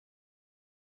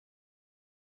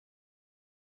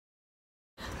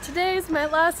Today is my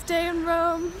last day in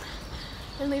Rome.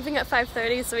 I'm leaving at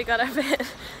 5:30, so we got up at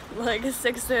like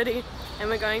 6:30 and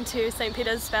we're going to St.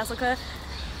 Peter's Basilica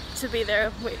to be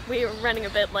there. We were running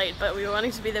a bit late, but we were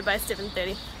wanting to be there by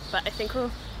 7:30, but I think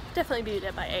we'll definitely be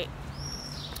there by 8.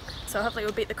 So hopefully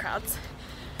we'll beat the crowds.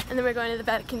 And then we're going to the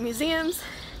Vatican Museums.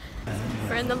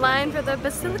 We're in the line for the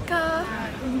Basilica.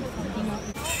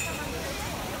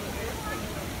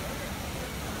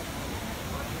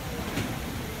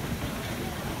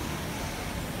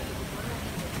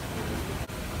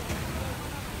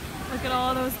 Look at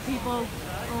all those people.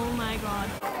 Oh my god.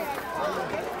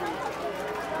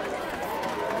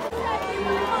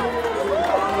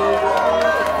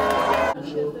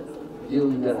 Di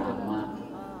un dramma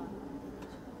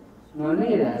non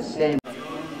era sempre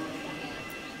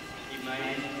il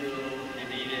maestro e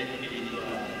líder espiritual.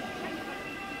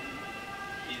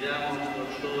 Y damos por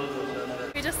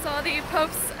todos. We just saw the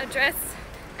Pope's address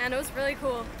and it was really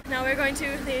cool. Now we're going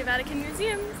to the Vatican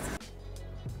Museums.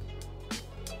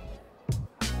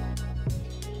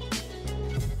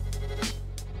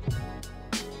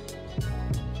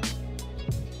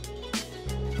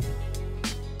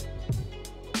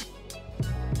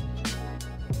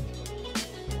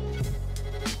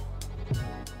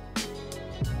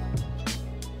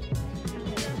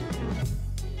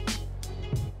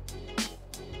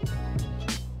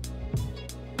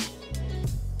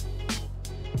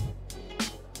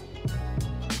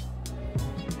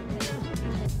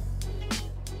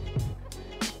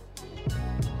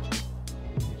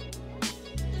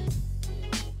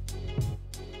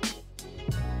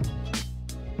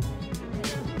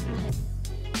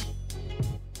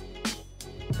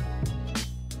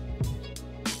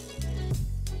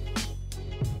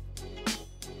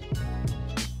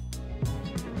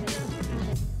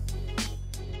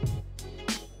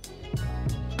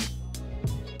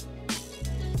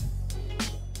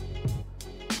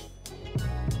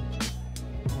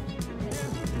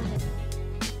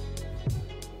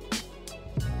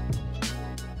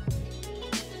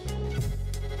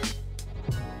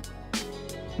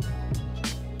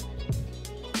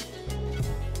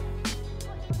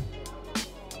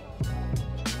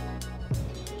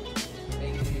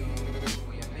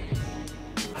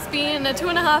 It's been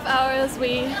 2.5 hours.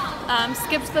 We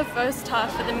skipped the first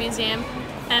half of the museum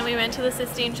and we went to the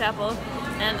Sistine Chapel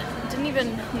and didn't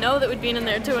even know that we'd been in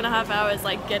there 2.5 hours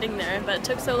like getting there, but it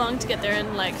took so long to get there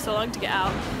and like so long to get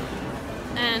out.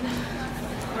 And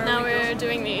now we're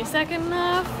doing the second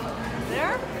half.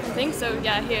 There? I think so,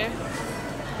 yeah, here.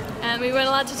 And we weren't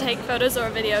allowed to take photos or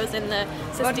videos in the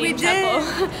Sistine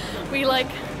Chapel. We like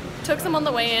took some on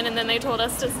the way in and then they told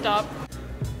us to stop.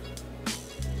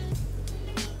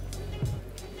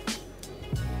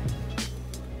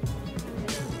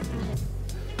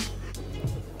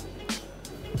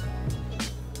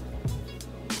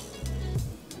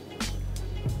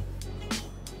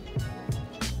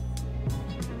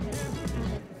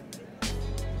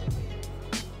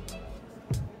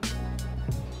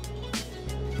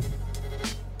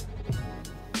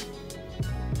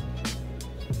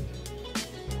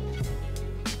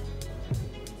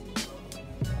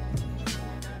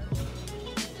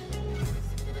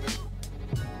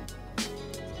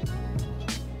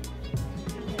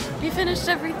 We finished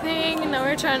everything and now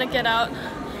we're trying to get out.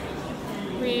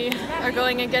 We are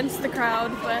going against the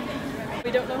crowd, but we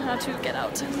don't know how to get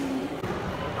out.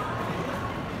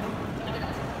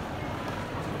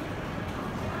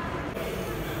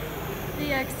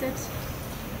 The exit.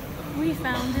 We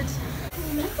found it.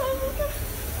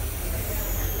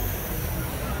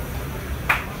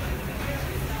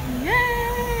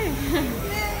 Yay!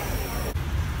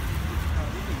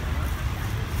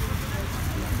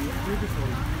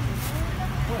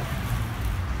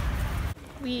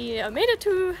 We made it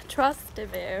to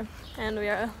Trastevere and we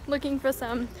are looking for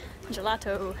some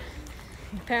gelato.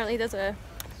 Apparently there's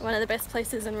one of the best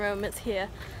places in Rome is here.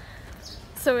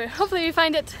 So hopefully we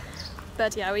find it.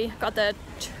 But yeah, we got the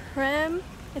tram,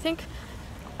 I think,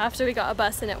 after we got a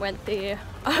bus and it went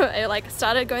it like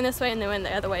started going this way and then went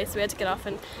the other way, so we had to get off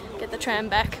and get the tram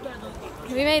back.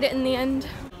 We made it in the end.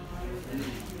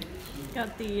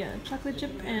 Got the chocolate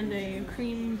chip and a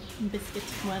cream biscuit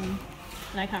one.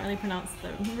 And I can't really pronounce the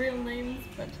real names,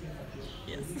 but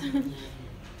yes.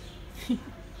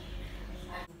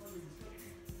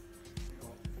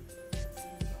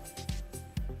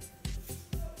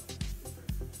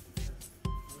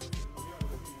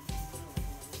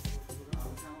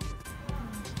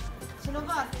 Sono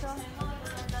fatto?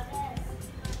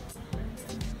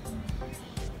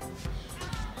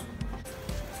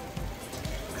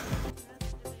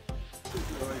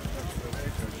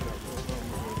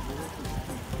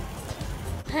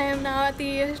 I am now at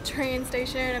the train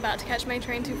station about to catch my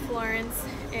train to Florence.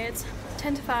 It's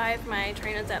 10 to 5, my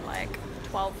train is at like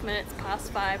 12 minutes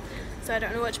past 5, so I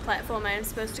don't know which platform I am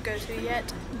supposed to go to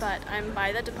yet, but I'm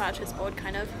by the departures board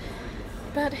kind of.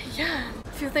 But yeah,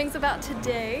 a few things about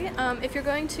today. If you're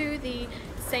going to the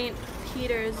St.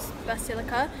 Peter's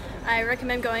Basilica, I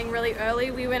recommend going really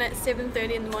early. We went at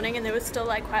 7:30 in the morning and there was still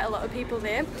like quite a lot of people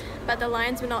there, but the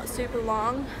lines were not super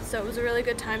long, so it was a really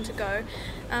good time to go.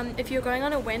 If you're going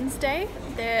on a Wednesday,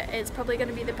 there is probably going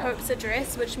to be the Pope's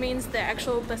address, which means the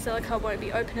actual basilica won't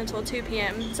be open until 2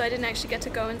 p.m. So I didn't actually get to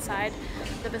go inside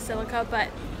the basilica, but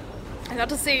I got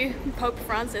to see Pope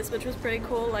Francis, which was pretty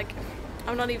cool. Like,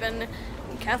 I'm not even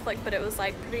Catholic, but it was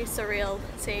like pretty surreal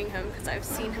seeing him because I've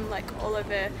seen him like all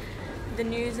over the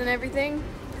news and everything,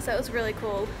 so it was really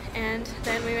cool. And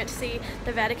then we went to see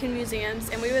the Vatican Museums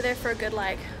and we were there for a good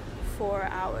like 4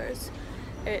 hours.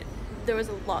 There was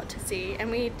a lot to see,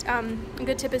 and a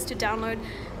good tip is to download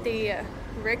the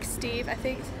Rick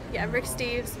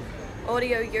Steves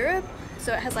Audio Europe.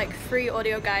 So it has like free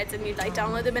audio guides and you like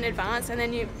download them in advance and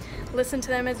then you listen to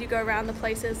them as you go around the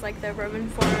places like the Roman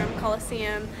Forum,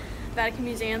 Colosseum, Vatican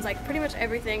Museums, like pretty much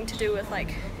everything to do with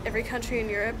like every country in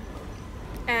Europe.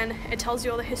 And it tells you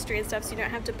all the history and stuff, so you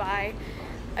don't have to buy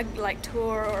a like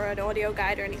tour or an audio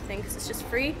guide or anything because it's just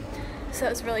free. So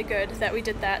it's really good that we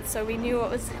did that, so we knew what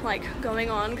was like going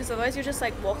on, because otherwise you're just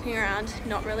like walking around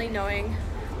not really knowing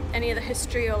any of the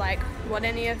history or like what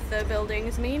any of the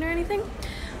buildings mean or anything.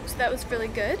 So that was really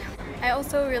good. I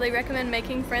also really recommend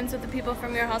making friends with the people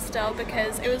from your hostel,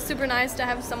 because it was super nice to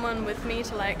have someone with me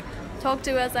to like talk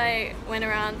to as I went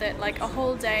around. That like a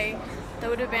whole day that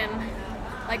would have been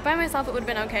like by myself, it would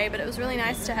have been okay, but it was really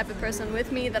nice to have a person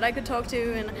with me that I could talk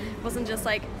to and it wasn't just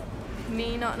like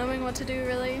me not knowing what to do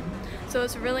really. So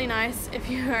it's really nice if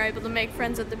you are able to make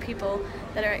friends with the people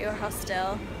that are at your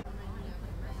hostel.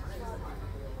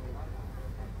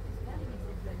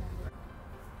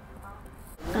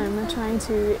 I'm trying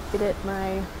to edit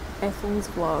my Athens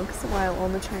vlogs while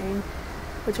on the train,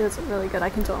 which is really good. I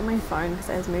can do it on my phone because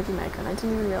it has Movie Maker and I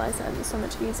didn't even realise that. It's so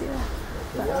much easier.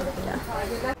 But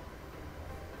yeah.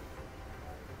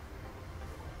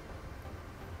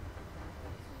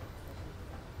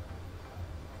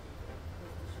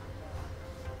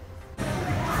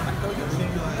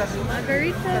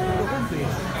 Margarita.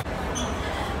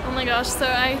 Oh my gosh, so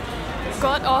I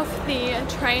got off the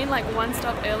train like one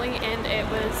stop early and it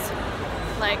was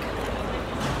like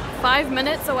 5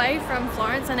 minutes away from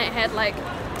Florence, and it had like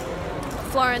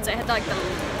Florence, it had like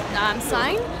the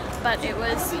sign, but it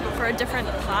was for a different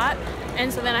part,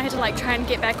 and so then I had to like try and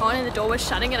get back on and the door was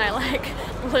shutting and I like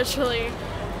literally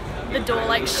the door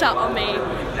like shut on me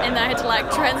and I had to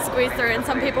like try and squeeze through, and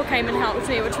some people came and helped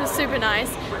me, which was super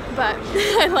nice, but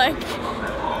I like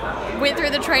went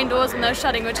through the train doors and they're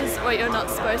shutting, which is what you're not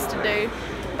supposed to do.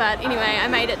 But anyway, I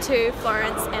made it to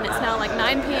Florence and it's now like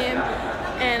 9 p.m.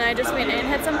 and I just went and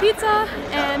had some pizza,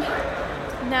 and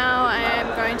now I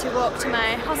am going to walk to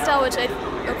my hostel, which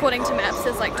according to maps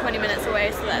is like 20 minutes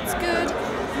away, so that's good.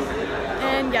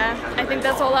 And yeah, I think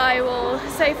that's all I will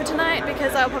say for tonight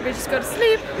because I'll probably just go to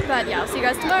sleep. But yeah, I'll see you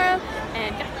guys tomorrow,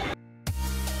 and yeah.